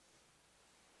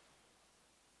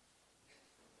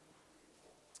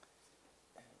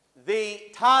The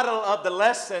title of the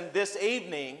lesson this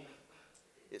evening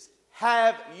is,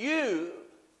 Have You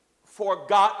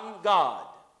Forgotten God?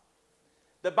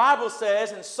 The Bible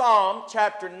says in Psalm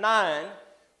chapter 9,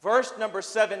 verse number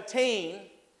 17,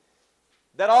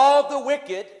 that all the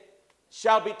wicked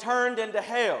shall be turned into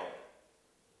hell,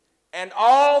 and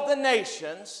all the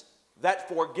nations that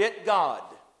forget God.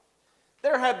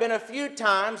 There have been a few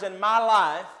times in my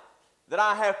life that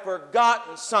I have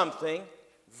forgotten something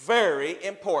very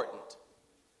important.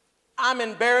 I'm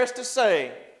embarrassed to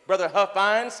say, Brother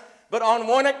Huffines, but on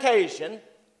one occasion,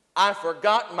 I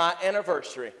forgot my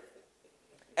anniversary,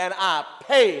 and I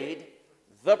paid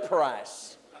the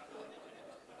price.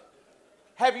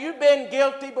 Have you been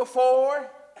guilty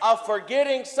before of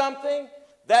forgetting something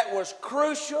that was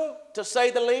crucial, to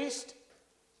say the least?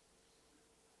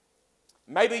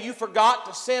 Maybe you forgot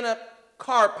to send a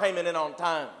car payment in on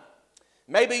time.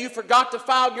 Maybe you forgot to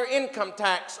file your income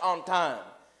tax on time.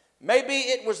 Maybe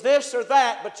it was this or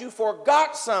that, but you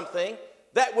forgot something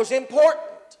that was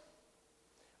important.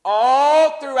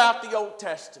 All throughout the Old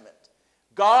Testament,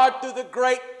 God, through the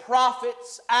great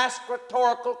prophets, asked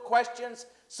rhetorical questions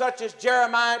such as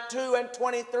Jeremiah 2 and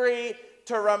 23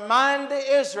 to remind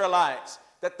the Israelites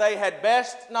that they had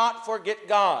best not forget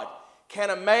God. Can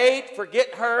a maid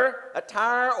forget her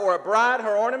attire or a bride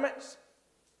her ornaments?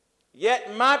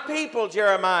 Yet my people,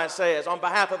 Jeremiah says, on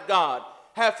behalf of God,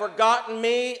 have forgotten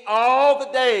me all the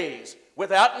days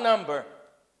without number.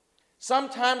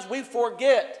 Sometimes we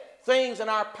forget things in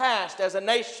our past as a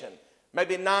nation,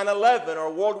 maybe 9/11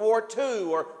 or World War II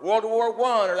or World War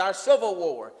I or our Civil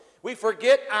War. We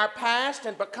forget our past,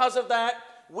 and because of that,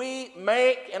 we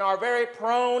make and are very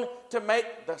prone to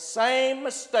make the same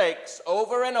mistakes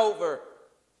over and over.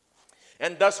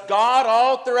 And thus God,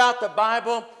 all throughout the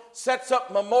Bible, sets up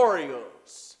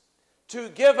memorials to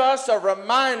give us a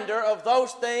reminder of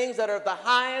those things that are of the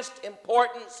highest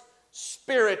importance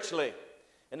spiritually.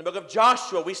 In the book of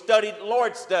Joshua, we studied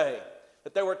Lord's Day,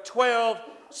 that there were 12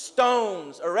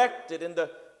 stones erected in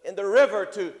the river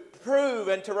to prove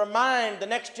and to remind the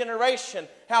next generation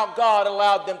how God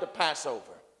allowed them to pass over.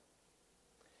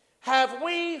 Have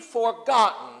we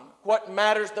forgotten what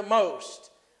matters the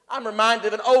most? I'm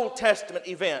reminded of an Old Testament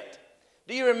event.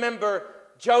 Do you remember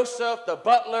Joseph, the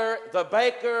butler, the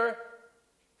baker,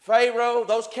 Pharaoh,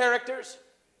 those characters?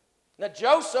 Now,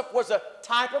 Joseph was a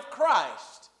type of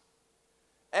Christ.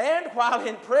 And while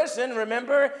in prison,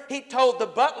 remember, he told the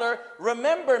butler,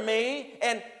 remember me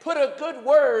and put a good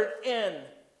word in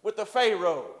with the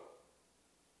Pharaoh.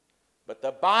 But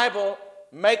the Bible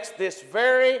makes this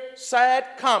very sad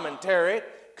commentary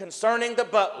concerning the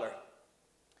butler.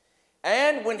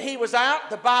 And when he was out,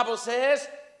 the Bible says,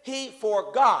 he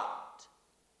forgot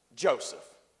Joseph.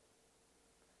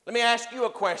 Let me ask you a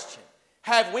question.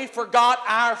 Have we forgot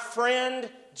our friend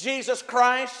Jesus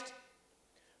Christ,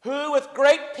 who with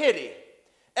great pity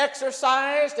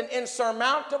exercised an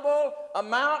insurmountable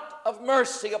amount of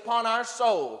mercy upon our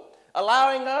soul,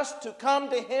 allowing us to come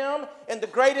to him in the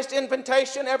greatest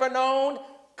invitation ever known,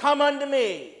 come unto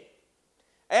me.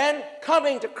 And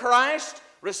coming to Christ,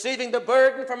 receiving the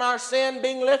burden from our sin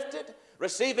being lifted,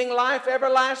 receiving life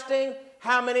everlasting,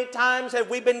 how many times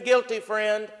have we been guilty,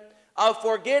 friend, of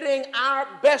forgetting our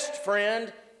best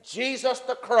friend, Jesus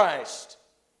the Christ?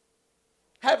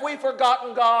 Have we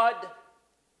forgotten God?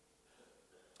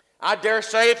 I dare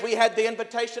say if we had the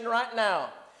invitation right now,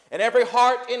 and every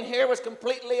heart in here was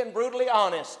completely and brutally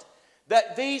honest,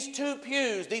 that these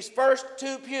first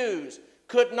two pews,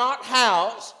 could not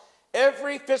house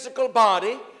every physical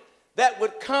body that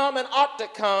would come and ought to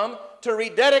come to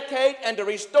rededicate and to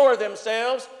restore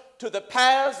themselves to the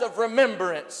paths of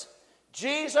remembrance.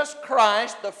 Jesus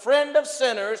Christ, the friend of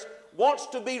sinners, wants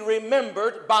to be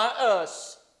remembered by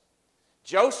us.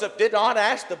 Joseph did not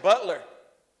ask the butler.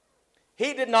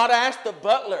 He did not ask the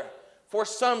butler for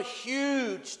some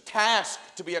huge task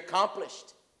to be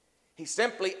accomplished. He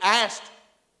simply asked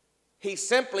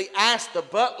the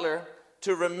butler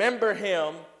to remember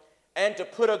him and to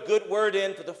put a good word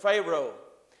in for the Pharaoh.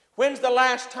 When's the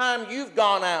last time you've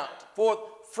gone out for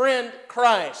friend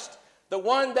Christ, the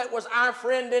one that was our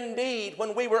friend indeed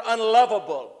when we were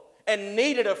unlovable and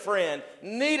needed a friend,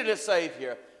 needed a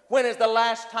Savior? When is the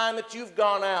last time that you've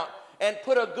gone out and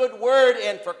put a good word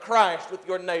in for Christ with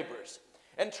your neighbors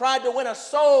and tried to win a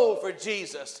soul for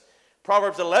Jesus?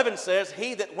 Proverbs 11 says,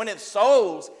 he that winneth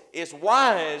souls is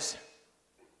wise.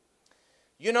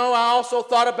 You know, I also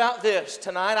thought about this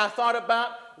tonight. I thought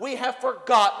about we have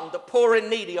forgotten the poor and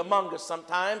needy among us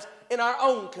sometimes in our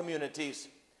own communities.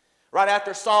 Right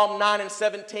after Psalm 9 and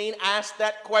 17 asked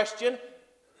that question,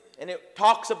 and it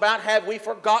talks about, have we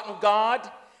forgotten God?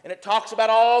 and it talks about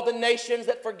all the nations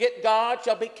that forget God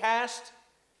shall be cast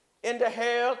into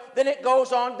hell. Then it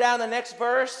goes on down the next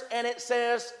verse, and it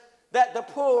says that the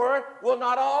poor will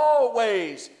not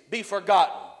always be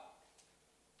forgotten.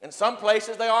 In some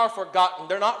places they are forgotten.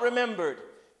 They're not remembered.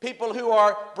 People who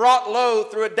are brought low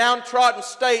through a downtrodden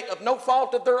state of no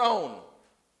fault of their own.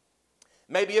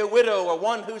 Maybe a widow or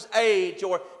one whose age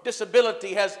or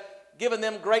disability has given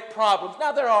them great problems.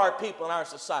 Now, there are people in our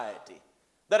society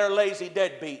that are lazy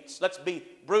deadbeats. Let's be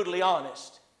brutally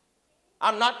honest.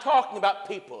 I'm not talking about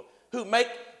people who make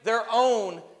their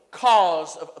own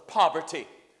cause of poverty.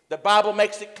 The Bible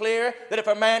makes it clear that if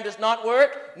a man does not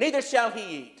work, neither shall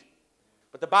he eat.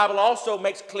 But the Bible also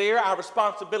makes clear our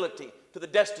responsibility to the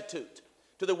destitute,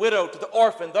 to the widow, to the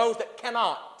orphan, those that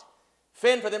cannot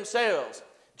fend for themselves.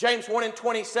 James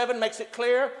 1:27 makes it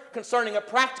clear concerning a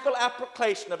practical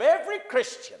application of every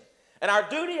Christian and our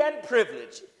duty and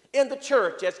privilege in the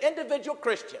church as individual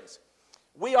Christians.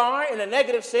 We are, in a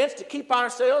negative sense, to keep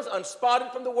ourselves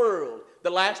unspotted from the world, the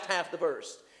last half of the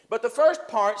verse. But the first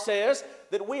part says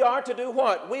that we are to do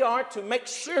what? We are to make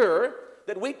sure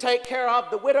that we take care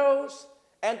of the widows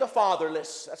and the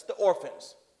fatherless. That's the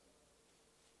orphans.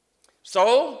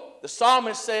 So, the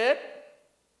psalmist said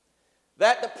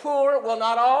that the poor will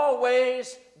not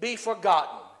always be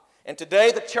forgotten. And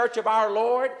today, the church of our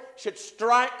Lord should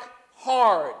strike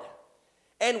hard.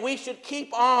 And we should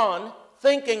keep on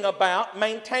thinking about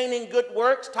maintaining good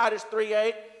works, Titus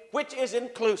 3:8, which is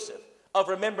inclusive of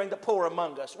remembering the poor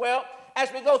among us. Well,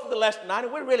 as we go through the lesson tonight,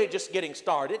 and we're really just getting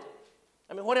started.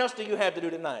 I mean, what else do you have to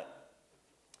do tonight?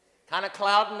 Kind of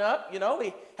clouding up,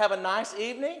 we have a nice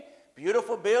evening,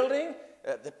 beautiful building.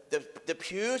 The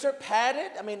pews are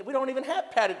padded. I mean, we don't even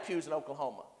have padded pews in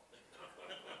Oklahoma.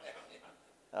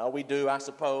 We do, I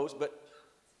suppose, but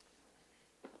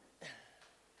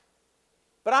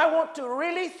I want to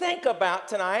really think about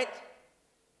tonight,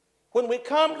 when we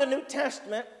come to the New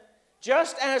Testament,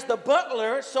 just as the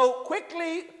butler so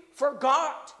quickly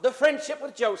forgot the friendship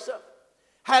with Joseph,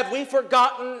 have we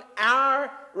forgotten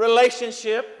our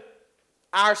relationship,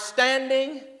 our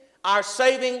standing, our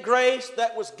saving grace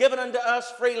that was given unto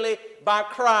us freely by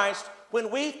Christ when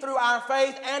we, through our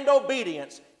faith and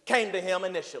obedience, came to Him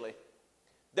initially?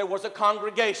 There was a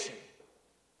congregation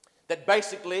that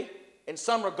basically, in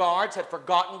some regards, had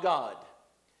forgotten God.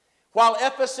 While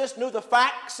Ephesus knew the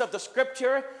facts of the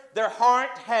Scripture, their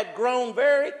heart had grown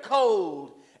very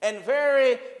cold and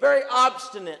very, very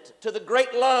obstinate to the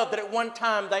great love that at one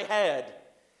time they had.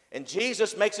 And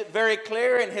Jesus makes it very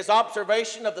clear in His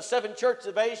observation of the seven churches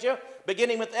of Asia,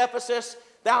 beginning with Ephesus,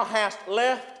 thou hast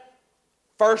left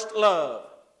first love.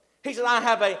 He said, I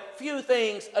have a few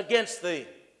things against thee.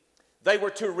 They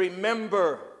were to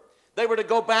remember. They were to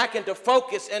go back and to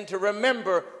focus and to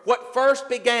remember what first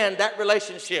began that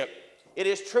relationship. It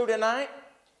is true tonight,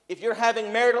 if you're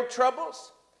having marital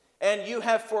troubles and you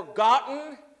have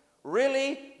forgotten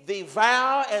really the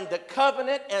vow and the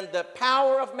covenant and the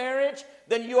power of marriage,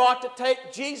 then you ought to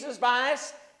take Jesus'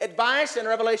 advice in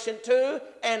Revelation 2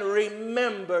 and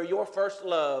remember your first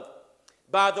love.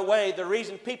 By the way, the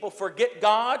reason people forget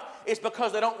God is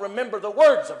because they don't remember the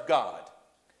words of God.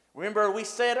 Remember, we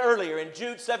said earlier in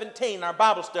Jude 17, our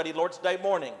Bible study, Lord's Day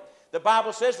morning, the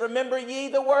Bible says, remember ye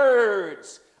the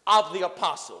words of the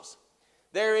apostles.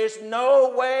 There is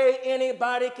no way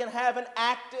anybody can have an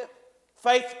active,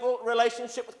 faithful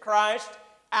relationship with Christ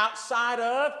outside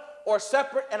of or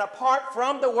separate and apart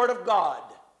from the Word of God.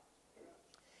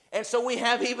 And so we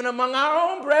have, even among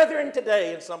our own brethren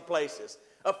today in some places,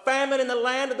 a famine in the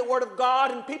land of the Word of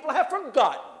God, and people have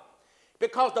forgotten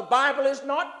because the Bible is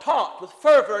not taught with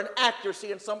fervor and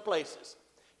accuracy in some places.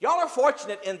 Y'all are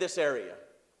fortunate in this area.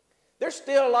 There's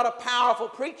still a lot of powerful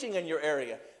preaching in your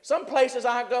area. Some places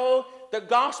I go, the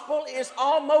gospel is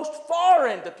almost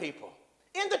foreign to people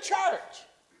in the church.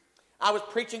 I was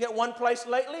preaching at one place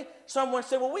lately. Someone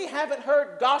said, well, we haven't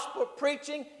heard gospel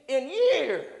preaching in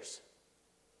years.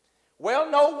 Well,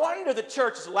 no wonder the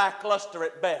church is lackluster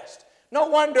at best. No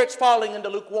wonder it's falling into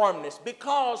lukewarmness,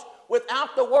 because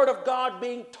without the Word of God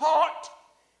being taught,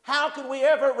 how can we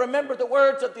ever remember the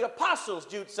words of the apostles,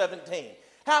 Jude 17?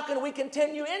 How can we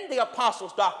continue in the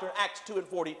apostles' doctrine, Acts 2 and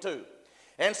 42?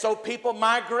 And so people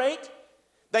migrate.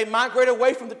 They migrate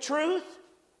away from the truth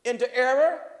into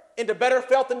error, into better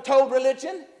felt than told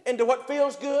religion, into what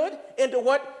feels good, into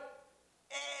what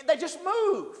they just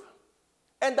move.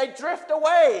 And they drift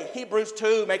away. Hebrews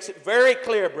 2 makes it very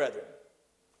clear, brethren,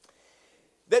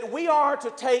 that we are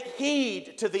to take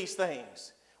heed to these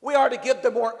things. We are to give the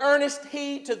more earnest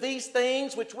heed to these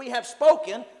things which we have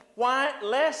spoken. Why?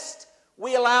 Lest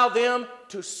we allow them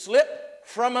to slip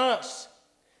from us.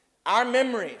 Our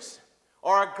memories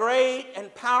are a great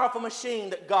and powerful machine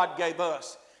that God gave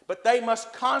us, but they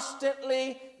must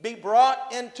constantly be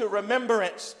brought into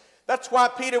remembrance. That's why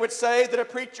Peter would say that a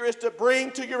preacher is to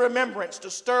bring to your remembrance, to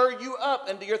stir you up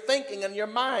into your thinking and your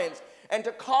minds, and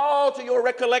to call to your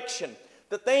recollection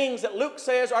the things that Luke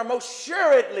says are most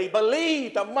assuredly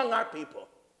believed among our people.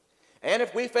 And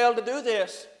if we fail to do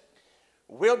this,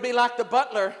 we'll be like the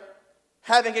butler,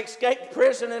 having escaped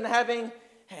prison and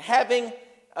having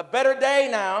a better day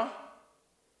now,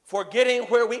 forgetting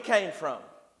where we came from.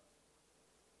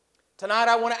 Tonight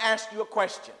I want to ask you a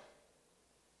question.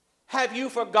 Have you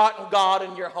forgotten God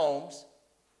in your homes?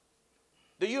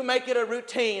 Do you make it a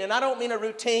routine? And I don't mean a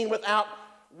routine without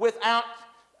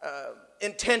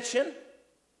intention,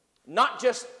 not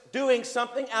just doing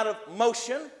something out of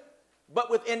motion, but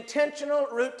with intentional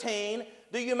routine.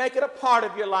 Do you make it a part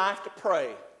of your life to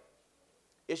pray?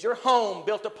 Is your home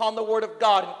built upon the Word of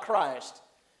God in Christ?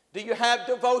 Do you have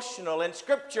devotional and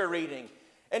scripture reading?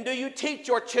 And do you teach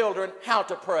your children how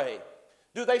to pray?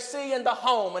 Do they see in the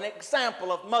home an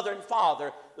example of mother and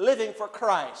father living for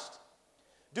Christ?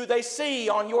 Do they see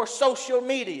on your social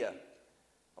media?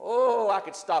 Oh, I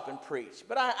could stop and preach,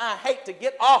 but I hate to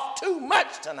get off too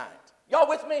much tonight. Y'all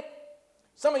with me?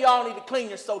 Some of y'all need to clean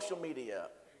your social media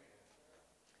up.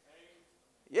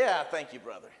 Yeah, thank you,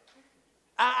 brother.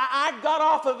 I got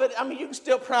off of it. I mean, you can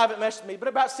still private message me, but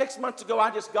about 6 months ago,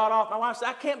 I just got off. My wife said,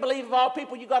 I can't believe of all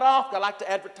people you got off. I like to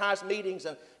advertise meetings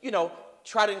and,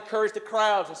 try to encourage the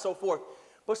crowds and so forth.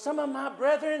 But some of my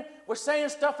brethren were saying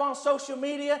stuff on social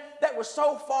media that was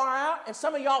so far out, and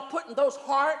some of y'all putting those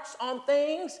hearts on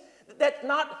things that's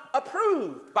not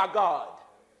approved by God.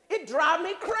 It drives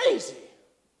me crazy.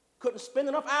 Couldn't spend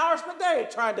enough hours per day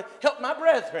trying to help my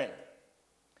brethren.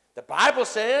 The Bible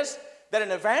says that an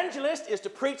evangelist is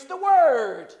to preach the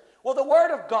word. Well, the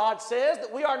word of God says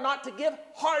that we are not to give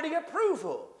hearty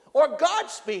approval or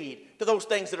Godspeed to those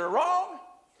things that are wrong.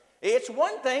 It's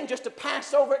one thing just to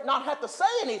pass over it, not have to say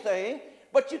anything,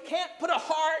 but you can't put a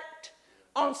heart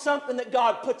on something that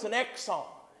God puts an X on.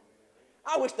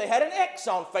 I wish they had an X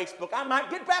on Facebook. I might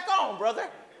get back on, brother.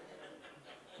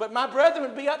 But my brethren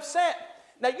would be upset.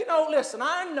 Now, listen,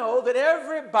 I know that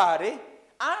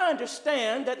I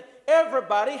understand that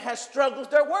everybody has struggles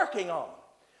they're working on.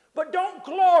 But don't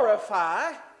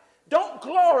glorify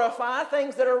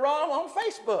things that are wrong on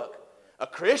Facebook. A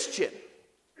Christian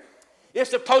is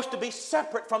supposed to be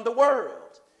separate from the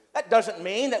world. That doesn't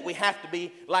mean that we have to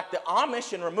be like the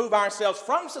Amish and remove ourselves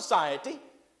from society.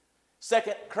 2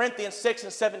 Corinthians 6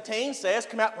 and 17 says,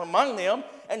 come out from among them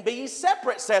and be ye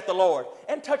separate, saith the Lord,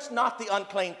 and touch not the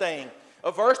unclean thing.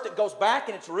 A verse that goes back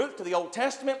in its roots to the Old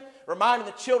Testament, reminding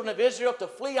the children of Israel to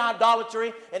flee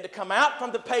idolatry and to come out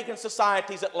from the pagan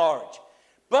societies at large.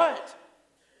 But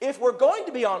if we're going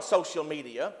to be on social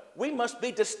media, we must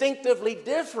be distinctively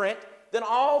different than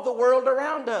all the world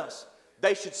around us.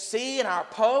 They should see in our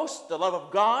posts the love of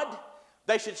God.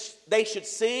 They should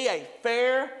see a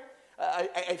fair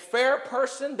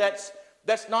person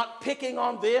that's not picking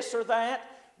on this or that.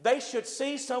 They should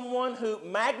see someone who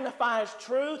magnifies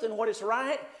truth and what is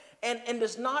right and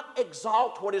does not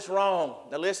exalt what is wrong.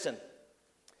 Now listen,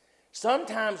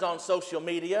 sometimes on social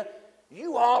media,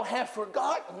 you all have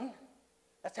forgotten,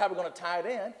 that's how we're going to tie it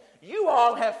in, you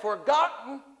all have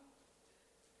forgotten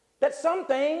that some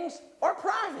things are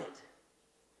private.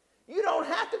 You don't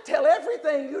have to tell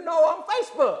everything you know on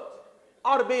Facebook.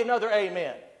 Ought to be another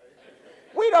amen.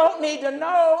 We don't need to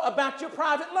know about your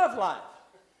private love life.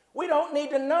 We don't need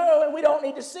to know, and we don't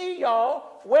need to see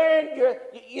y'all wearing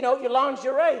your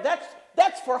lingerie.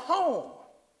 That's for home.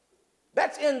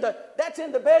 That's in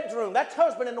the bedroom. That's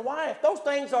husband and wife. Those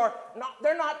things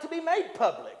they're not to be made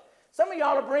public. Some of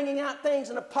y'all are bringing out things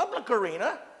in the public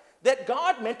arena that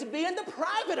God meant to be in the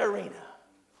private arena.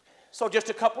 So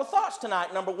just a couple of thoughts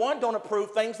tonight. Number one, don't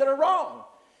approve things that are wrong.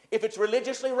 If it's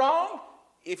religiously wrong,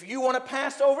 if you want to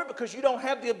pass over it because you don't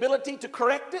have the ability to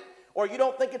correct it, or you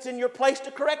don't think it's in your place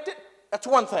to correct it, that's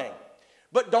one thing.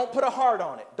 But don't put a heart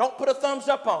on it. Don't put a thumbs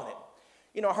up on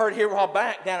it. I heard here a while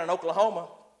back down in Oklahoma,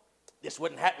 this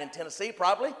wouldn't happen in Tennessee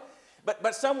probably,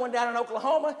 but someone down in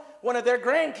Oklahoma, one of their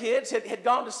grandkids had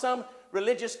gone to some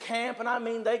religious camp,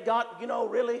 and they got,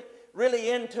 really, really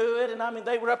into it, and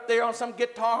they were up there on some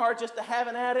guitar just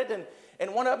having at it,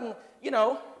 and one of them,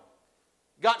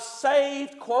 got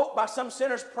saved, quote, by some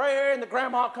sinner's prayer, and the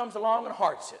grandma comes along and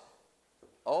hearts it.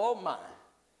 Oh my.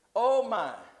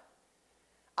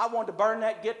 I wanted to burn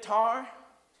that guitar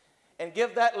and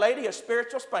give that lady a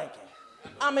spiritual spanking.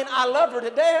 I love her to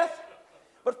death,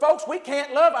 but folks, we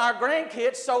can't love our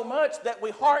grandkids so much that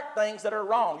we heart things that are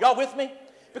wrong. Y'all with me?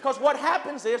 Because what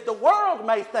happens is the world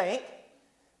may think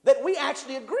that we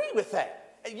actually agree with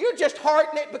that. You're just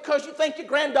hearting it because you think your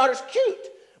granddaughter's cute.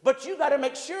 But you got to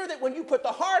make sure that when you put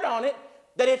the heart on it,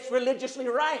 that it's religiously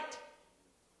right.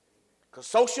 Because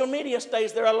social media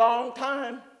stays there a long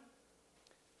time.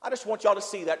 I just want y'all to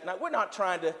see that. Now, we're not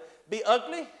trying to be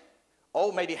ugly.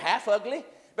 Oh, maybe half ugly.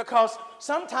 Because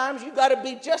sometimes you got to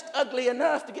be just ugly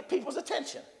enough to get people's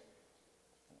attention.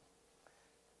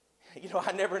 You know,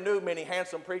 I never knew many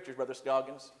handsome preachers, Brother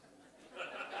Scoggins.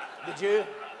 Did you?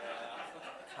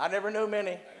 I never knew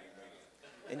many.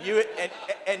 And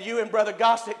you and Brother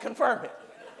Gossett confirm it.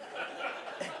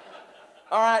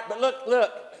 All right, but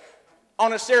look.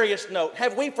 On a serious note,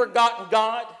 have we forgotten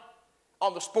God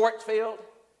on the sports field,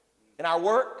 in our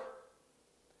work?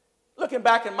 Looking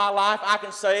back in my life, I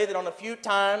can say that on a few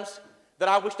times that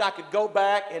I wished I could go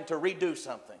back and to redo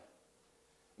something.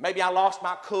 Maybe I lost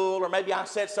my cool, or maybe I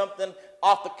said something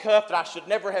off the cuff that I should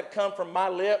never have come from my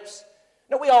lips.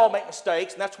 No, we all make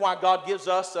mistakes, and that's why God gives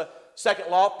us a second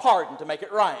law of pardon to make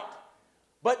it right.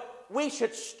 But we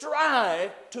should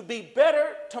strive to be better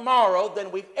tomorrow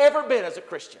than we've ever been as a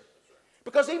Christian.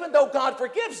 Because even though God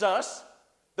forgives us,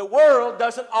 the world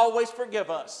doesn't always forgive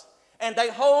us. And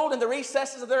they hold in the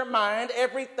recesses of their mind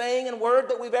everything and word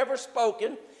that we've ever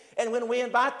spoken. And when we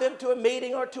invite them to a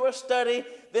meeting or to a study,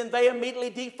 then they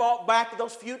immediately default back to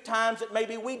those few times that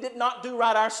maybe we did not do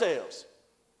right ourselves.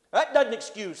 That doesn't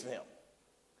excuse them.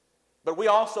 But we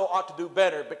also ought to do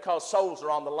better because souls are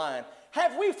on the line.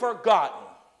 Have we forgotten?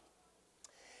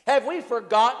 Have we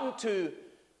forgotten to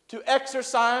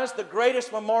exercise the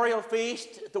greatest memorial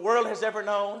feast the world has ever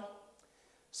known?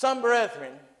 Some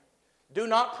brethren do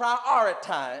not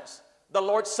prioritize the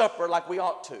Lord's Supper like we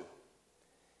ought to.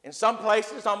 In some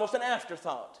places, it's almost an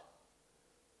afterthought.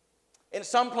 In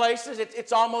some places,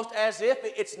 it's almost as if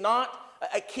it's not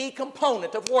a key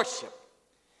component of worship.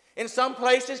 In some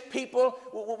places, people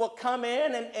will come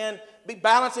in and be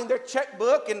balancing their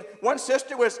checkbook, and one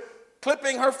sister was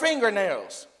clipping her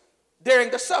fingernails during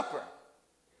the supper.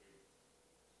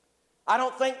 I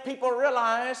don't think people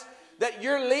realize that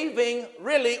you're leaving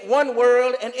really one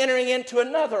world and entering into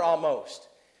another almost.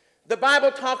 The Bible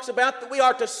talks about that we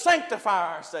are to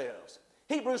sanctify ourselves.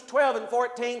 Hebrews 12 and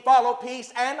 14, follow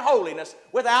peace and holiness,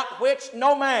 without which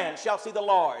no man shall see the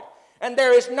Lord. And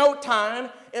there is no time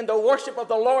in the worship of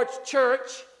the Lord's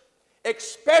church,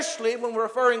 especially when we're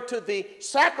referring to the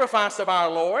sacrifice of our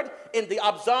Lord, in the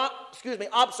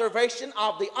observation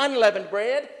of the unleavened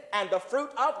bread and the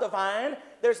fruit of the vine.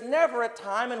 There's never a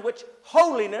time in which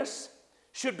holiness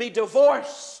should be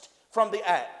divorced from the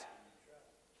act.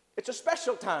 It's a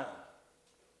special time.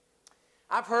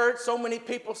 I've heard so many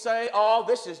people say, oh,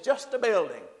 this is just a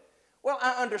building. Well,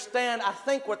 I understand, I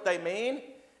think what they mean,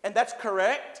 and that's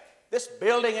correct. This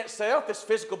building itself, this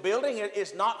physical building,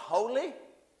 is not holy.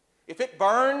 If it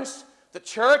burns, the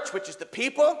church, which is the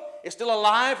people, is still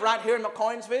alive right here in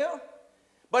McCoynsville.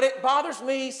 But it bothers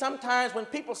me sometimes when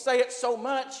people say it so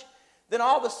much, then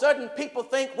all of a sudden people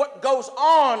think what goes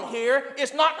on here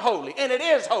is not holy, and it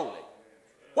is holy.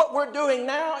 What we're doing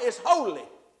now is holy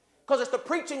because it's the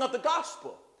preaching of the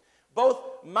gospel.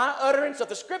 Both my utterance of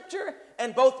the scripture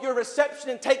and both your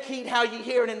reception, and take heed how you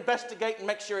hear and investigate and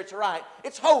make sure it's right.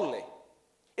 It's holy.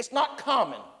 It's not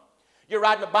common. You're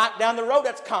riding a bike down the road,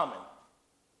 that's common.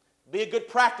 Be a good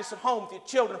practice at home with your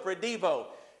children for a Devo.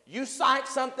 You cite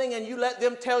something and you let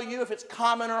them tell you if it's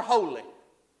common or holy.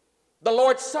 The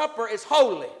Lord's Supper is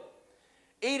holy.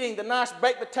 Eating the nice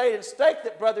baked potato and steak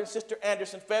that Brother and Sister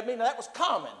Anderson fed me, now that was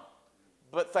common,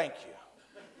 but thank you.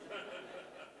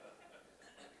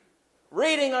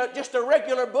 Reading just a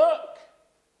regular book,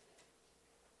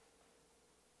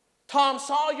 Tom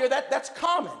Sawyer, that's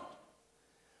common.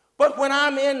 But when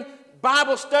I'm in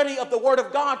Bible study of the Word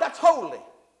of God, that's holy.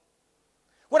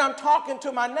 When I'm talking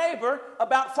to my neighbor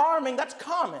about farming, that's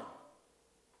common.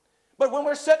 But when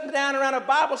we're sitting down around a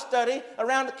Bible study,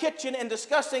 around the kitchen and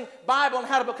discussing Bible and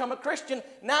how to become a Christian,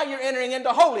 now you're entering into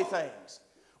holy things.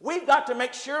 We've got to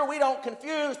make sure we don't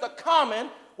confuse the common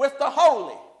with the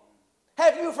holy.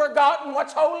 Have you forgotten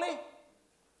what's holy?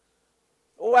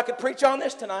 Oh, I could preach on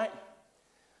this tonight.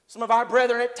 Some of our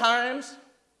brethren at times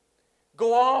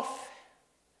go off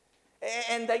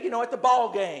and they, at the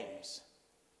ball games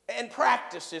and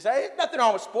practices. There's nothing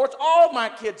wrong with sports. All my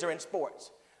kids are in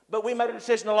sports. But we made a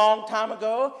decision a long time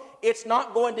ago. It's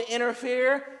not going to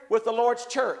interfere with the Lord's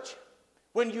church.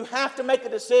 When you have to make a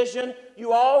decision,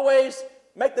 you always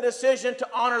make the decision to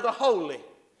honor the holy.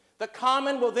 The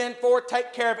common will then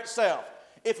take care of itself.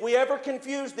 If we ever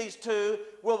confuse these two,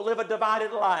 we'll live a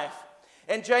divided life.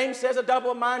 And James says a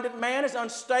double-minded man is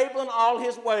unstable in all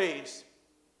his ways.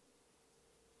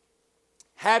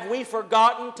 Have we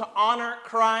forgotten to honor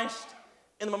Christ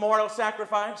in the memorial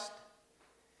sacrifice?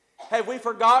 Have we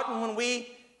forgotten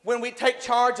when we take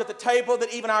charge at the table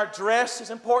that even our dress is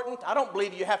important? I don't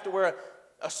believe you have to wear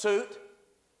a suit.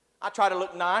 I try to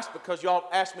look nice because y'all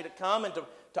asked me to come and to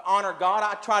honor God.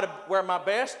 I try to wear my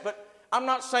best, but I'm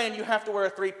not saying you have to wear a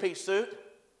three-piece suit.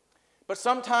 But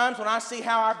sometimes when I see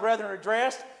how our brethren are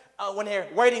dressed, when they're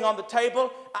waiting on the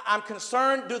table, I'm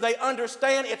concerned, do they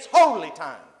understand it's holy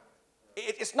time?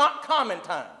 It's not common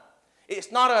time.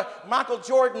 It's not a Michael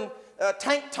Jordan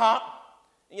tank top,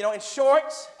 in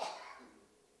shorts.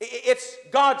 It's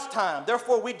God's time.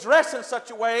 Therefore, we dress in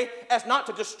such a way as not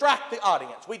to distract the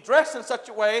audience. We dress in such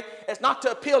a way as not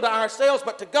to appeal to ourselves,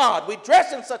 but to God. We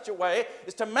dress in such a way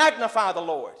as to magnify the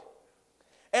Lord.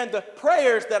 And the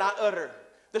prayers that I utter,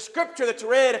 the scripture that's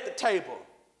read at the table,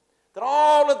 that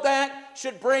all of that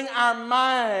should bring our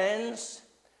minds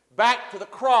back to the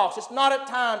cross. It's not a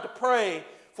time to pray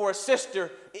for a sister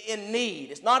in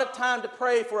need. It's not a time to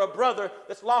pray for a brother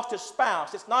that's lost his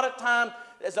spouse. It's not a time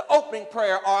as an opening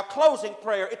prayer or a closing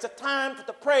prayer. It's a time for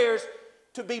the prayers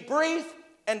to be brief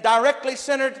and directly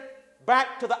centered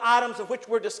back to the items of which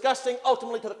we're discussing,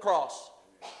 ultimately to the cross.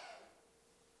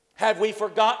 Have we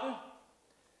forgotten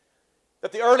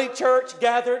that the early church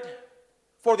gathered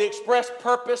for the express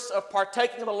purpose of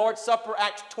partaking of the Lord's Supper,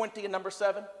 Acts 20 and number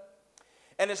 7?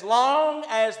 And as long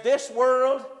as this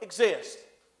world exists,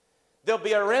 there'll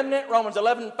be a remnant, Romans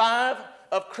 11:5,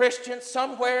 of Christians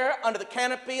somewhere under the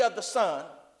canopy of the sun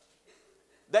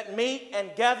that meet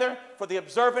and gather for the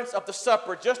observance of the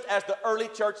supper, just as the early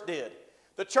church did.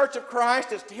 The church of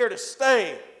Christ is here to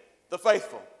stay the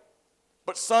faithful,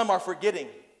 but some are forgetting.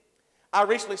 I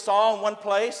recently saw in one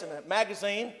place in a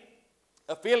magazine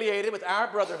affiliated with our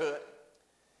brotherhood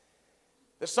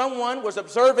that someone was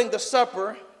observing the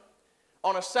supper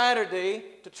on a Saturday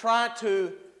to try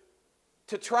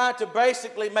to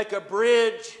basically make a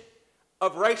bridge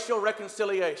of racial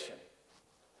reconciliation.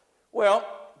 Well,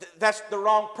 that's the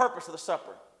wrong purpose of the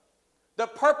supper. The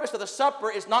purpose of the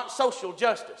supper is not social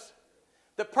justice.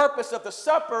 The purpose of the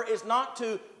supper is not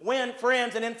to win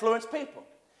friends and influence people.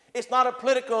 It's not a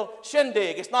political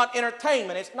shindig. It's not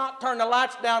entertainment. It's not turn the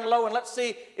lights down low and let's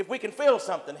see if we can feel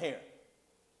something here.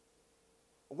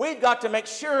 We've got to make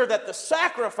sure that the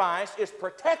sacrifice is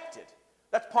protected.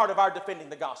 That's part of our defending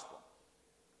the gospel.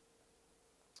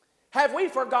 Have we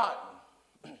forgotten?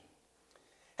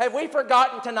 Have we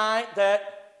forgotten tonight that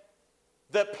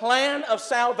the plan of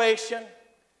salvation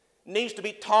needs to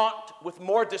be taught with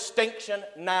more distinction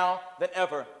now than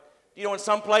ever? In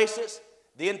some places,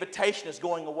 the invitation is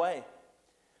going away.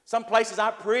 Some places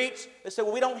I preach, they say,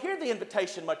 well, we don't hear the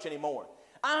invitation much anymore.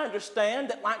 I understand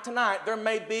that like tonight, there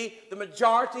may be the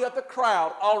majority of the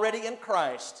crowd already in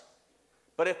Christ.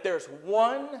 But if there's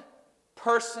one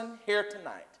person here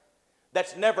tonight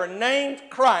that's never named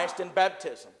Christ in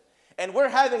baptism, and we're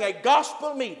having a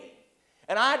gospel meeting,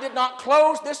 and I did not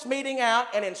close this meeting out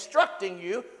and instructing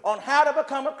you on how to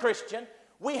become a Christian,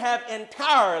 we have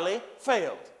entirely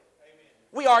failed.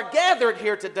 We are gathered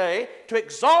here today to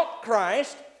exalt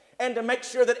Christ and to make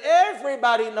sure that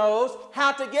everybody knows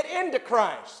how to get into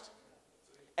Christ.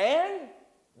 And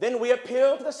then we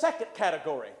appeal to the second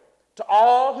category, to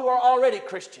all who are already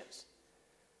Christians.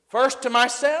 First to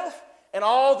myself and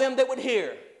all them that would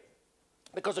hear.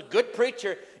 Because a good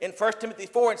preacher in 1 Timothy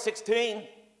 4 and 16,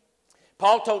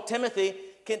 Paul told Timothy,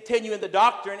 continue in the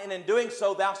doctrine, and in doing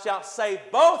so thou shalt save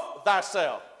both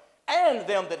thyself and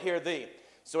them that hear thee.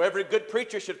 So every good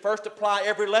preacher should first apply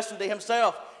every lesson to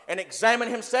himself and examine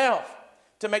himself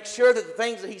to make sure that the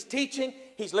things that he's teaching,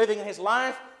 he's living in his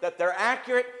life, that they're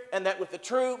accurate, and that with the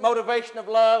true motivation of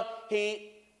love,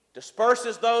 he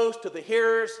disperses those to the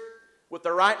hearers with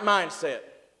the right mindset.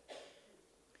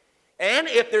 And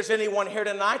if there's anyone here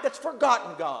tonight that's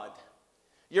forgotten God,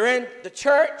 you're in the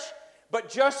church, but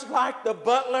just like the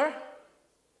butler,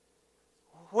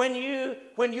 when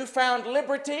you found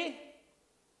liberty,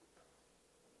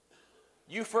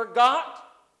 you forgot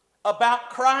about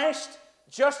Christ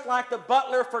just like the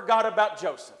butler forgot about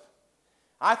Joseph.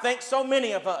 I think so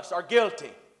many of us are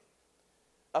guilty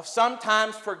of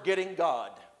sometimes forgetting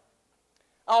God.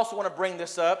 I also want to bring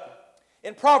this up.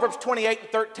 In Proverbs 28 and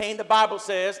 13, the Bible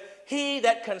says, he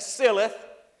that concealeth,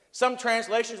 some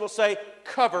translations will say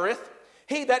covereth,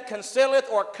 he that concealeth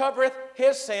or covereth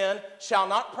his sin shall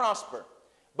not prosper.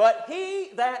 But he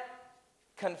that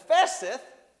confesseth,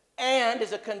 and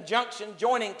is a conjunction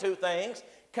joining two things,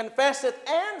 confesseth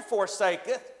and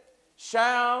forsaketh,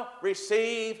 shall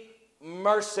receive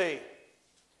mercy.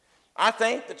 I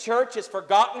think the church has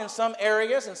forgotten in some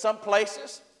areas, in some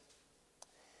places,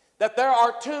 that there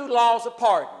are two laws of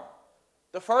pardon.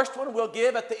 The first one we'll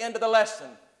give at the end of the lesson.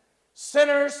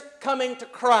 Sinners coming to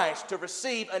Christ to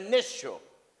receive initial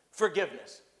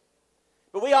forgiveness.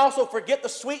 But we also forget the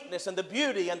sweetness and the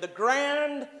beauty and the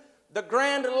grand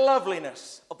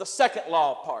loveliness of the second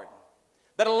law of pardon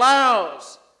that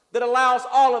allows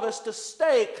all of us to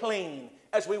stay clean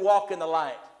as we walk in the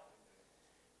light.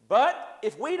 But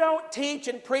if we don't teach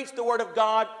and preach the Word of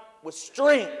God with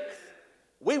strength,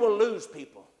 we will lose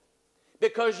people.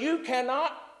 Because you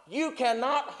cannot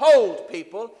hold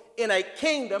people in a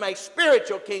kingdom, a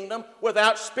spiritual kingdom,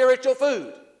 without spiritual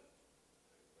food.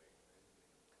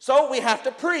 So we have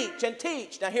to preach and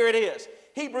teach. Now here it is.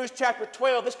 Hebrews chapter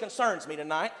 12, this concerns me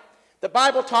tonight. The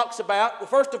Bible talks about, well,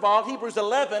 first of all, Hebrews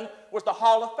 11 was the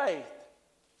hall of faith,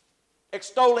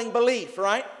 extolling belief,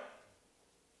 right?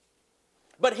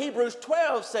 But Hebrews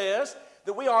 12 says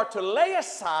that we are to lay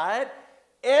aside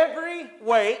every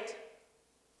weight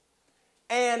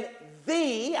and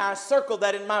I circled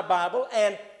that in my Bible,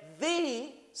 and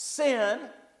the sin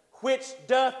which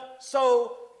doth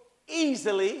so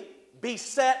easily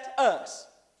beset us.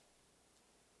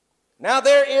 Now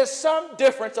there is some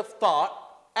difference of thought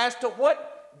as to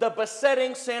what the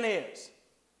besetting sin is.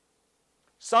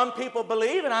 Some people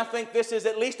believe, and I think this is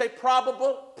at least a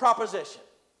probable proposition,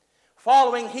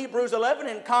 following Hebrews 11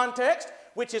 in context,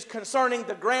 which is concerning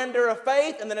the grandeur of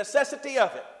faith and the necessity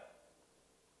of it.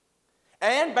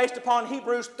 And based upon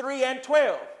Hebrews 3 and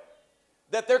 12,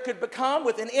 that there could become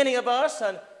within any of us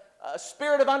a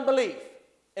spirit of unbelief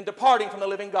in departing from the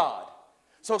living God.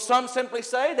 So some simply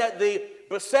say that the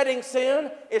besetting sin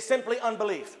is simply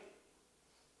unbelief.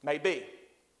 Maybe.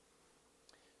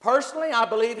 Personally, I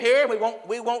believe here,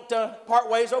 we won't part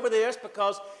ways over this,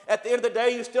 because at the end of the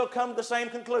day, you still come to the same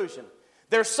conclusion.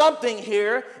 There's something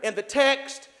here in the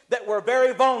text that we're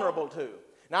very vulnerable to.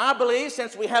 Now, I believe,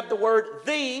 since we have the word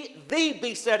the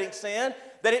besetting sin,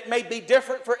 that it may be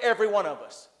different for every one of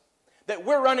us. That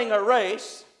we're running a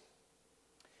race,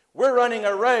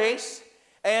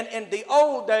 and in the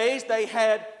old days, they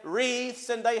had wreaths,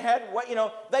 and they had,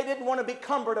 they didn't want to be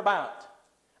cumbered about.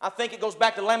 I think it goes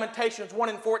back to Lamentations 1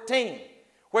 and 14,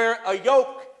 where a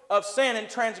yoke of sin and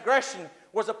transgression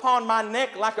was upon my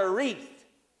neck like a wreath.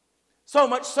 So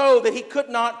much so that he could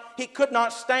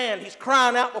not stand. He's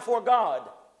crying out before God.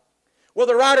 Well,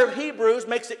 the writer of Hebrews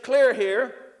makes it clear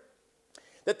here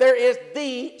that there is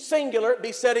the singular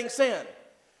besetting sin.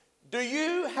 Do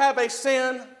you have a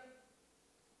sin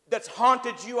that's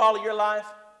haunted you all of your life?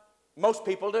 Most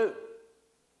people do.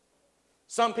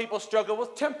 Some people struggle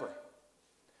with temper.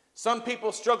 Some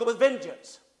people struggle with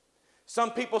vengeance.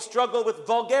 Some people struggle with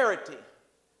vulgarity,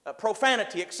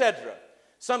 profanity, etc.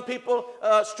 Some people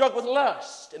struggle with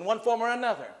lust in one form or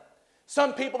another.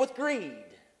 Some people with greed.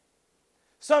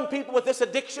 Some people with this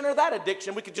addiction or that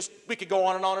addiction. We could go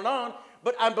on and on and on.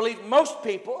 But I believe most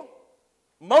people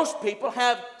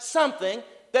have something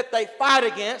that they fight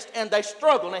against and they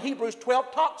struggle. Now Hebrews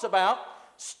 12 talks about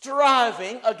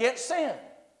striving against sin.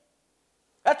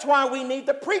 That's why we need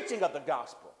the preaching of the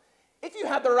gospel. If you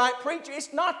have the right preacher,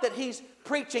 it's not that he's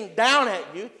preaching down at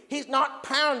you. He's not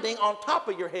pounding on top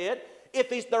of your head.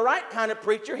 If he's the right kind of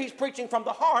preacher, he's preaching from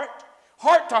the heart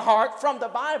to heart, from the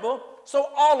Bible, so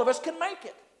all of us can make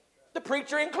it, the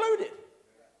preacher included.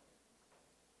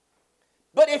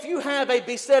 But if you have a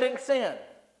besetting sin,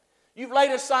 you've laid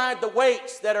aside the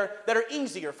weights that are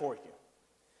easier for you,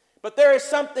 but there is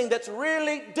something that's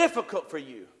really difficult for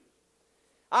you,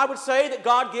 I would say that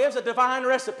God gives a divine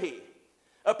recipe,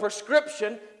 a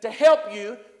prescription to help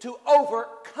you to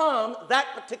overcome that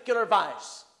particular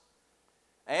vice.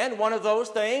 And one of those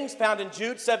things found in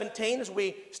Jude 17, as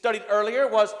we studied earlier,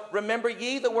 was remember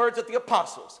ye the words of the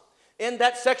apostles. In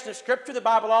that section of Scripture, the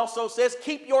Bible also says,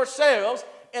 keep yourselves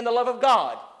in the love of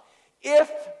God. If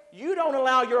you don't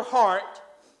allow your heart,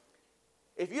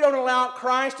 if you don't allow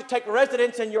Christ to take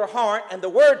residence in your heart and the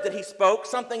word that he spoke,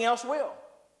 something else will.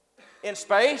 In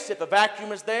space, if a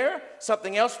vacuum is there,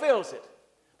 something else fills it.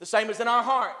 The same as in our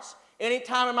hearts. Any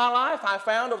time in my life, I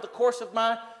found over the course of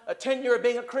my tenure of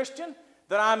being a Christian,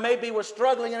 that I maybe was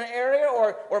struggling in an area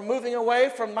or moving away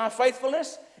from my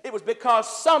faithfulness, it was because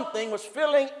something was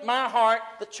filling my heart,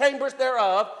 the chambers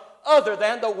thereof, other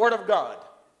than the Word of God.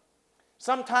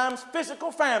 Sometimes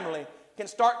physical family can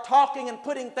start talking and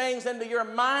putting things into your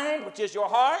mind, which is your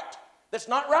heart, that's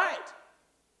not right.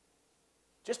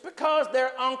 Just because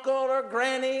they're uncle or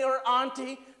granny or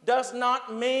auntie does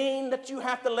not mean that you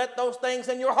have to let those things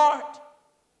in your heart.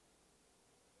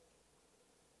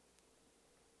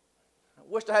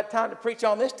 Wished I had time to preach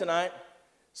on this tonight.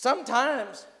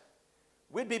 Sometimes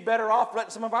we'd be better off letting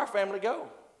some of our family go.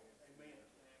 Amen.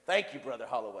 Thank you, Brother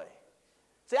Holloway.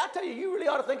 See, I tell you, you really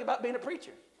ought to think about being a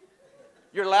preacher.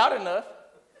 You're loud enough.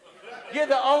 You're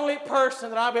the only person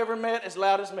that I've ever met as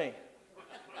loud as me.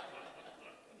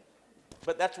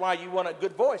 But that's why you want a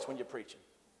good voice when you're preaching.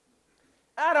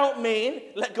 I don't mean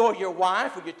let go of your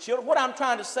wife or your children. What I'm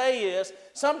trying to say is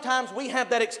sometimes we have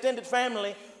that extended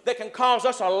family that can cause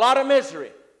us a lot of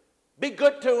misery. Be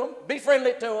good to them. Be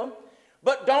friendly to them.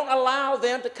 But don't allow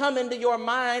them to come into your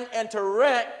mind and to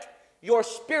wreck your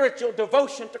spiritual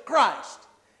devotion to Christ.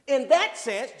 In that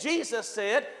sense, Jesus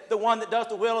said, the one that does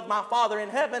the will of my Father in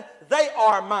heaven, they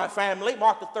are my family.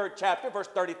 Mark the 3rd chapter, verse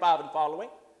 35 and following.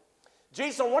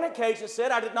 Jesus on one occasion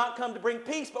said, I did not come to bring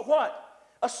peace, but what?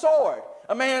 A sword.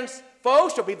 A man's foe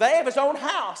shall be they of his own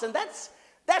house. And that's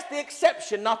the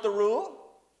exception, not the rule.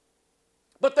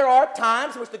 But there are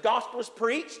times in which the gospel is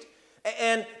preached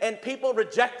and people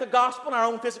reject the gospel in our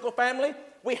own physical family.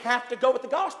 We have to go with the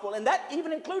gospel. And that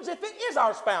even includes if it is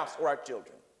our spouse or our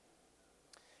children.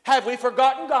 Have we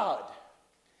forgotten God?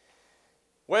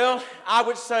 Well, I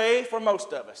would say for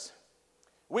most of us,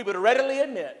 we would readily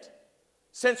admit,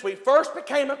 since we first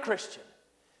became a Christian,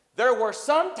 there were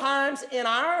some times in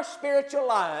our spiritual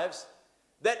lives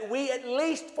that we, at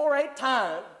least for a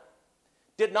time,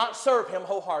 did not serve Him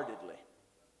wholeheartedly.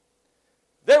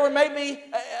 There were maybe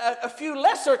a few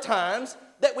lesser times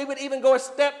that we would even go a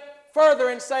step further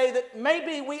and say that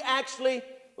maybe we actually,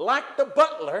 like the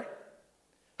butler,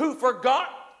 who forgot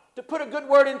to put a good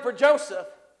word in for Joseph,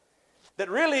 that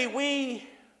really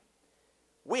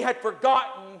we had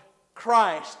forgotten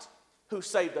Christ who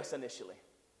saved us initially.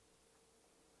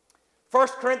 1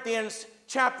 Corinthians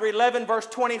chapter 11, verse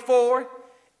 24,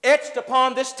 etched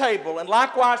upon this table, and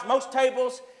likewise most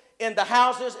tables in the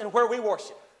houses and where we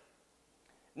worship.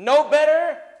 No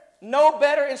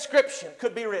better inscription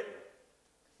could be written.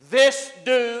 This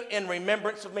do in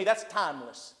remembrance of me. That's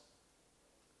timeless.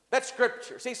 That's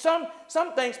Scripture. See, some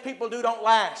things people do don't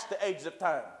last the ages of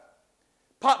time.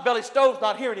 Potbelly stove's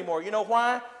not here anymore. You know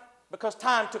why? Because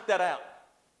time took that out.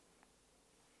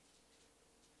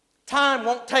 Time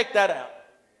won't take that out.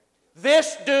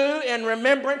 This do in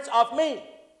remembrance of me.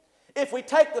 If we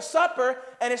take the supper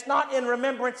and it's not in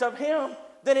remembrance of Him,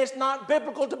 then it's not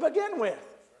biblical to begin with.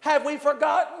 Have we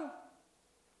forgotten?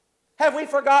 Have we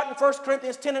forgotten 1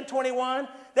 Corinthians 10 and 21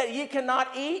 that ye cannot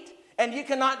eat and you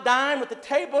cannot dine with the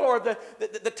table or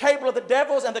the table of the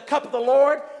devils and the cup of the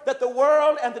Lord, that the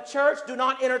world and the church do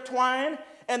not intertwine,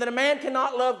 and that a man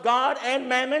cannot love God and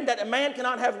mammon, that a man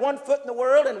cannot have one foot in the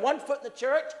world and one foot in the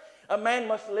church? A man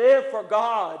must live for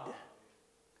God.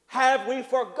 Have we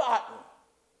forgotten?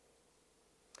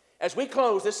 As we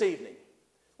close this evening,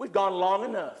 we've gone long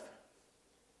enough.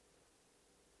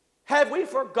 Have we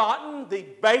forgotten the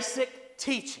basic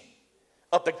teaching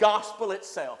of the gospel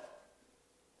itself?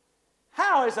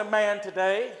 How is a man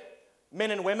today,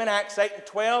 men and women, Acts 8 and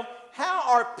 12, how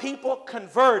are people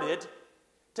converted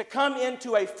to come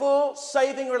into a full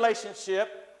saving relationship,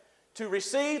 to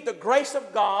receive the grace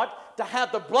of God, to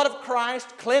have the blood of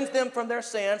Christ cleanse them from their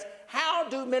sins? How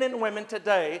do men and women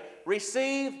today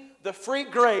receive the free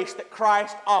grace that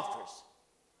Christ offers?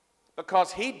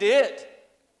 Because He did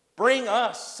bring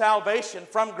us salvation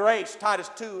from grace, Titus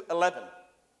 2:11.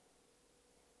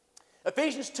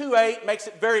 Ephesians 2:8 makes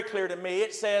it very clear to me.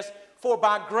 It says, for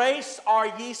by grace are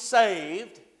ye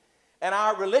saved. And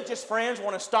our religious friends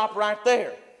want to stop right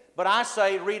there. But I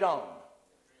say, read on.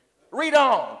 Read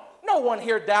on. No one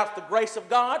here doubts the grace of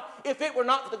God. If it were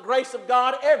not for the grace of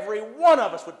God, every one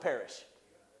of us would perish.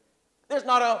 There's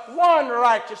not a one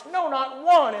righteous. No, not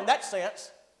one in that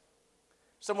sense.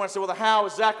 Someone said, well, how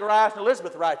is Zacharias and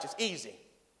Elizabeth righteous? Easy.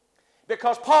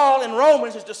 Because Paul in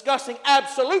Romans is discussing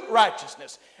absolute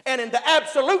righteousness. And in the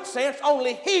absolute sense,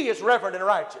 only he is reverend and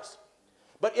righteous.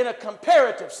 But in a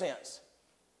comparative sense,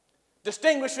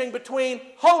 distinguishing between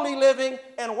holy living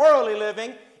and worldly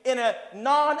living, in a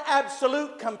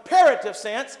non-absolute comparative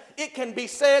sense, it can be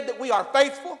said that we are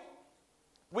faithful,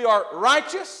 we are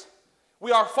righteous,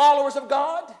 we are followers of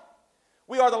God,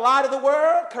 we are the light of the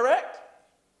world, correct?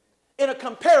 In a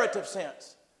comparative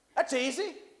sense. That's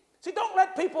easy. See, don't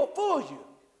let people fool you.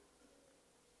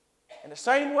 In the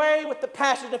same way with the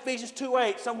passage in Ephesians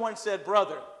 2:8, someone said,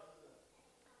 brother,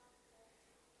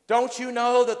 don't you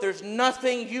know that there's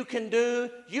nothing you can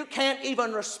do? You can't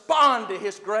even respond to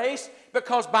His grace,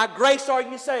 because by grace are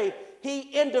you saved. He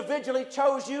individually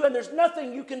chose you, and there's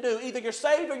nothing you can do. Either you're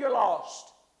saved or you're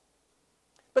lost.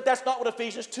 But that's not what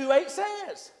Ephesians 2:8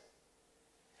 says.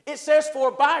 It says,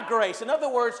 for by grace. In other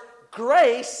words,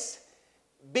 grace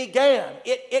began.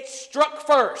 It struck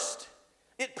first.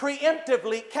 It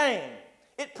preemptively came.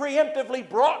 It preemptively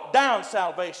brought down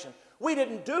salvation. We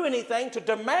didn't do anything to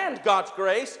demand God's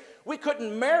grace. We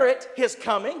couldn't merit His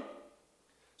coming.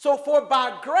 So for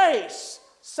by grace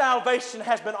salvation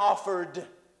has been offered,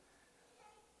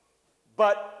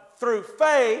 but through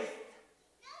faith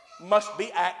must be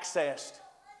accessed.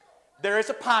 There is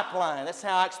a pipeline. That's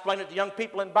how I explain it to young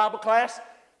people in Bible class.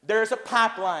 There is a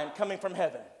pipeline coming from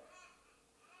heaven.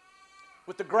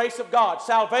 With the grace of God,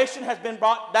 salvation has been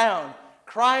brought down.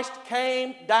 Christ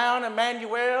came down,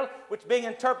 Emmanuel, which being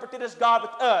interpreted as God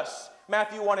with us,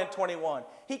 Matthew 1 and 21.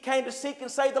 He came to seek and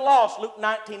save the lost, Luke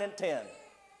 19 and 10.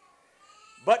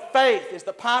 But faith is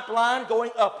the pipeline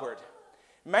going upward.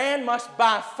 Man must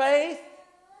by faith,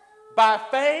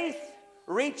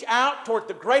 reach out toward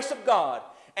the grace of God.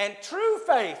 And true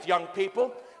faith, young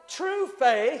people, true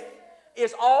faith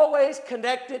is always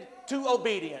connected to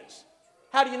obedience.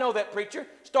 How do you know that, preacher?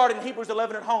 Start in Hebrews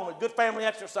 11 at home, a good family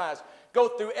exercise. Go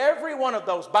through every one of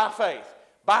those by faith.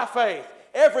 By faith.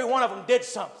 Every one of them did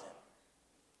something.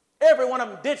 Every one of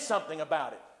them did something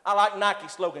about it. I like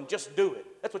Nike's slogan, just do it.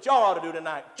 That's what y'all ought to do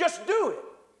tonight. Just do it.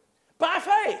 By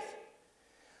faith.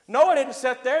 Noah didn't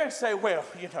sit there and say, well,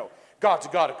 God's a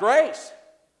God of grace.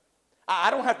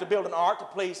 I don't have to build an ark to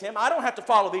please him. I don't have to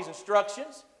follow these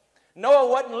instructions. Noah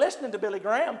wasn't listening to Billy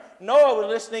Graham. Noah was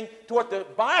listening to what the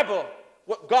Bible,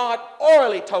 what God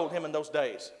orally told him in those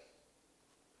days.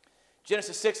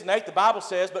 Genesis 6 and 8, the Bible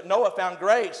says, but Noah found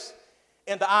grace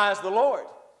in the eyes of the Lord.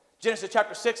 Genesis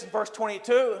chapter 6 and verse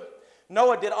 22,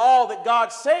 Noah did all that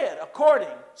God said according,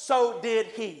 so did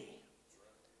he.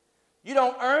 You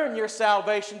don't earn your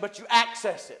salvation, but you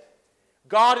access it.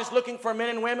 God is looking for men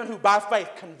and women who by faith,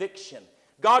 conviction.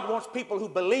 God wants people who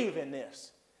believe in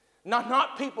this.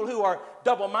 Not people who are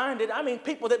double-minded. I mean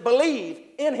people that believe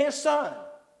in his Son.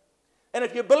 And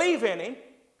if you believe in him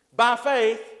by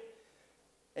faith,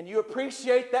 and you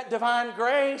appreciate that divine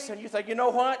grace, and you think, you know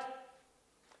what?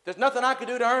 There's nothing I could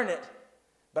do to earn it,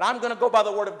 but I'm going to go by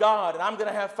the Word of God, and I'm going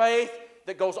to have faith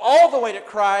that goes all the way to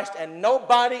Christ, and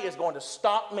nobody is going to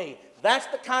stop me. That's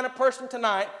the kind of person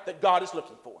tonight that God is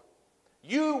looking for.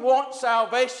 You want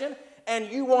salvation, and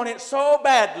you want it so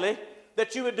badly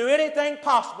that you would do anything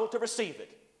possible to receive it.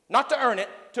 Not to earn it,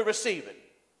 to receive it.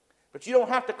 But you don't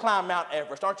have to climb Mount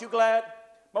Everest. Aren't you glad?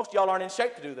 Most of y'all aren't in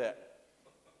shape to do that.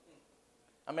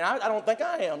 I mean, I don't think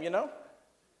I am, You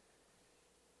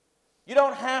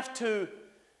don't have to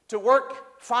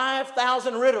work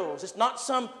 5,000 riddles. It's not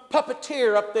some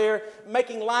puppeteer up there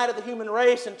making light of the human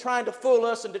race and trying to fool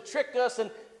us and to trick us.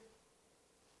 And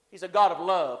he's a God of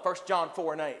love, 1 John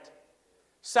 4 and 8.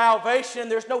 Salvation,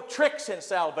 there's no tricks in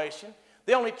salvation.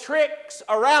 The only tricks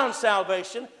around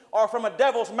salvation are from a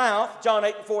devil's mouth, John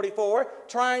 8 and 44,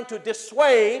 trying to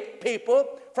dissuade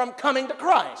people from coming to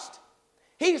Christ.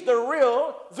 He's the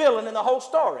real villain in the whole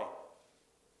story.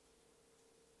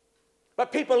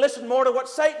 But people listen more to what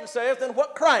Satan says than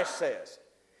what Christ says.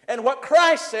 And what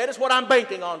Christ said is what I'm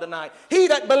banking on tonight. He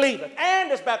that believeth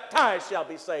and is baptized shall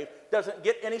be saved. Doesn't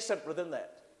get any simpler than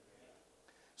that.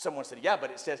 Someone said, yeah, but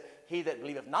it says, he that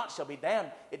believeth not shall be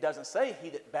damned. It doesn't say, he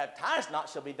that baptized not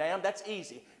shall be damned. That's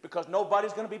easy, because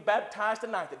nobody's going to be baptized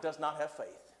tonight that does not have faith.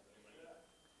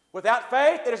 Without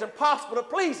faith, it is impossible to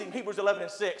please him, Hebrews 11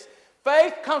 and 6.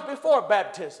 Faith comes before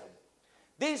baptism.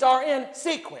 These are in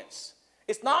sequence.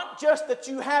 It's not just that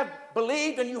you have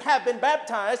believed and you have been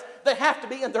baptized. They have to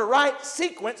be in the right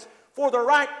sequence for the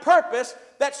right purpose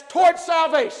that's towards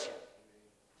salvation.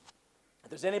 If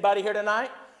there's anybody here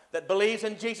tonight that believes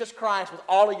in Jesus Christ with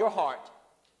all of your heart,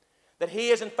 that he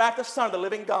is in fact the Son of the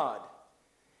living God,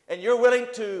 and you're willing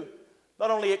to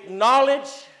not only acknowledge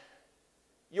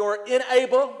you're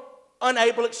unable,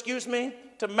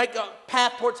 to make a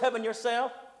path towards heaven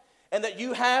yourself, and that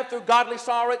you have through godly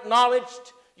sorrow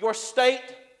acknowledged your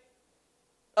state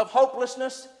of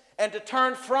hopelessness and to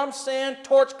turn from sin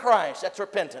towards Christ. That's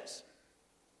repentance.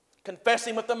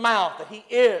 Confessing with the mouth that he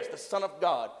is the Son of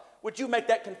God. Would you make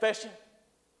that confession?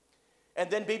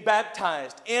 And then be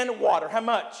baptized in water. How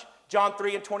much? John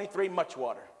 3 and 23, much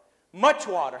water. Much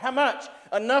water. How much?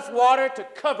 Enough water to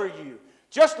cover you.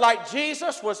 Just like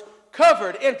Jesus was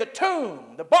covered in the tomb,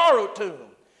 the borrowed tomb.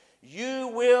 You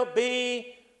will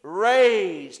be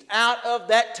raised out of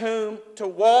that tomb to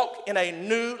walk in a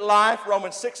new life,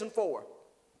 Romans 6 and 4.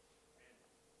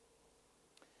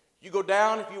 You go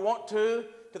down, if you want to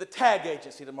the tag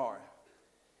agency tomorrow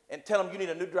and tell them you need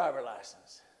a new driver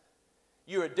license.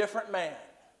 You're a different man.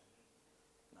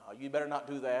 No, you better not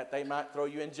do that. They might throw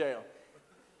you in jail.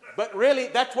 But really,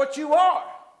 that's what you are.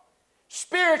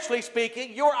 Spiritually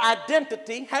speaking, your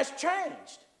identity has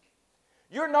changed.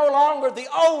 You're no longer the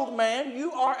old man.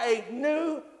 You are a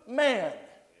new man.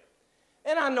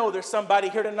 And I know there's somebody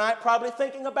here tonight probably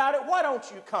thinking about it. Why don't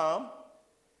you come?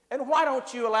 And why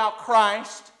don't you allow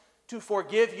Christ to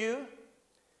forgive you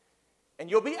and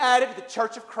you'll be added to the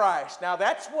church of Christ. Now,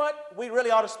 that's what we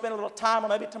really ought to spend a little time on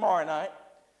maybe tomorrow night.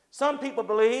 Some people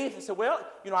believe and say, well,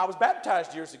 I was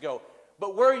baptized years ago.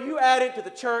 But were you added to the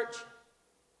church?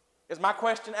 Is my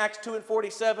question, Acts 2 and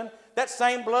 47. That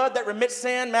same blood that remits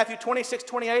sin, Matthew 26,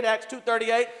 28, Acts 2,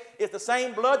 38, is the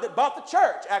same blood that bought the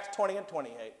church, Acts 20 and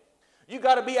 28. You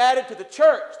got to be added to the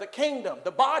church, the kingdom,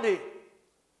 the body.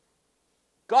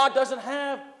 God doesn't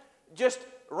have just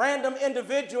random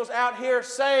individuals out here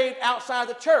saved outside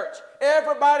the church.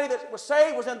 Everybody that was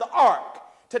saved was in the ark.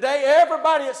 Today,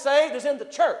 everybody that's saved is in the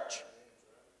church.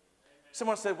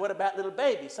 Someone said, what about little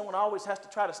babies? Someone always has to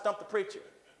try to stump the preacher.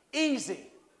 Easy.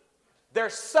 They're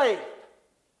saved,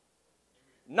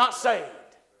 not saved.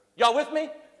 Y'all with me?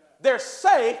 They're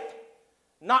safe,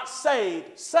 not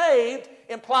saved. Saved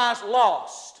implies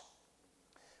lost.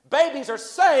 Babies are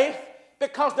safe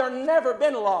because they've never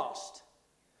been lost.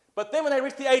 But then when they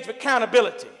reach the age of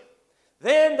accountability,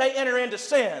 then they enter into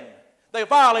sin. They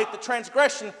violate the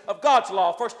transgression of God's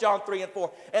law, 1 John 3 and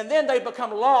 4. And then they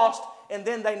become lost, and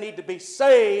then they need to be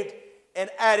saved and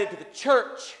added to the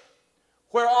church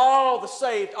where all the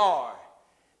saved are.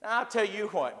 Now, I'll tell you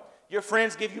what, your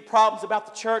friends give you problems about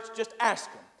the church, just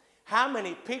ask them. How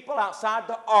many people outside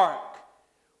the ark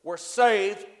were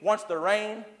saved once the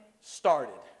rain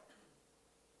started?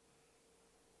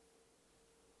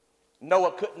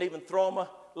 Noah couldn't even throw them a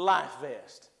life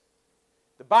vest.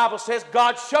 The Bible says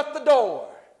God shut the door.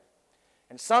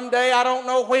 And someday, I don't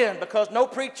know when, because no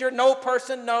preacher, no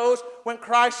person knows when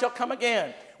Christ shall come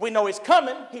again. We know he's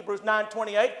coming, Hebrews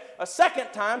 9:28, a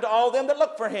second time to all them that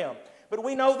look for him. But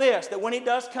we know this, that when he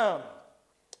does come,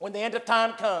 when the end of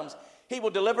time comes, he will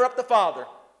deliver up the Father,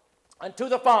 unto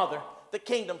the Father the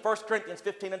kingdom, 1 Corinthians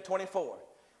 15 and 24.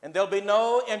 And there'll be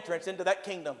no entrance into that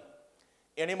kingdom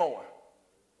anymore.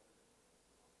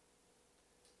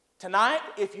 Tonight,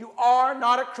 if you are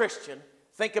not a Christian,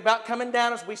 think about coming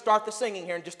down as we start the singing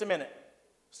here in just a minute.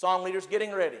 Song leader's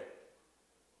getting ready.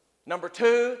 Number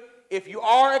 2, if you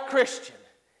are a Christian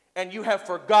and you have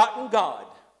forgotten God,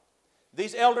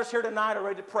 these elders here tonight are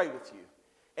ready to pray with you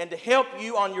and to help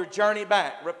you on your journey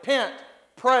back. Repent,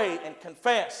 pray, and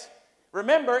confess.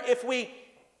 Remember, if we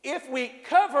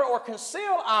cover or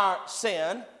conceal our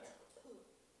sin,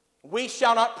 we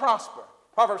shall not prosper.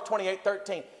 Proverbs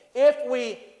 28:13. If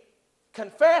we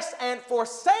confess and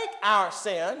forsake our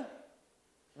sin,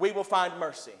 we will find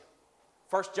mercy.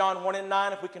 1 John 1 and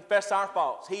 9, if we confess our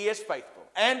faults, he is faithful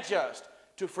and just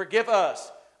to forgive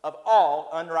us of all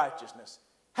unrighteousness.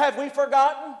 Have we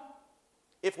forgotten?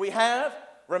 If we have,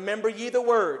 remember ye the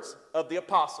words of the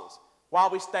apostles while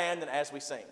we stand and as we sing.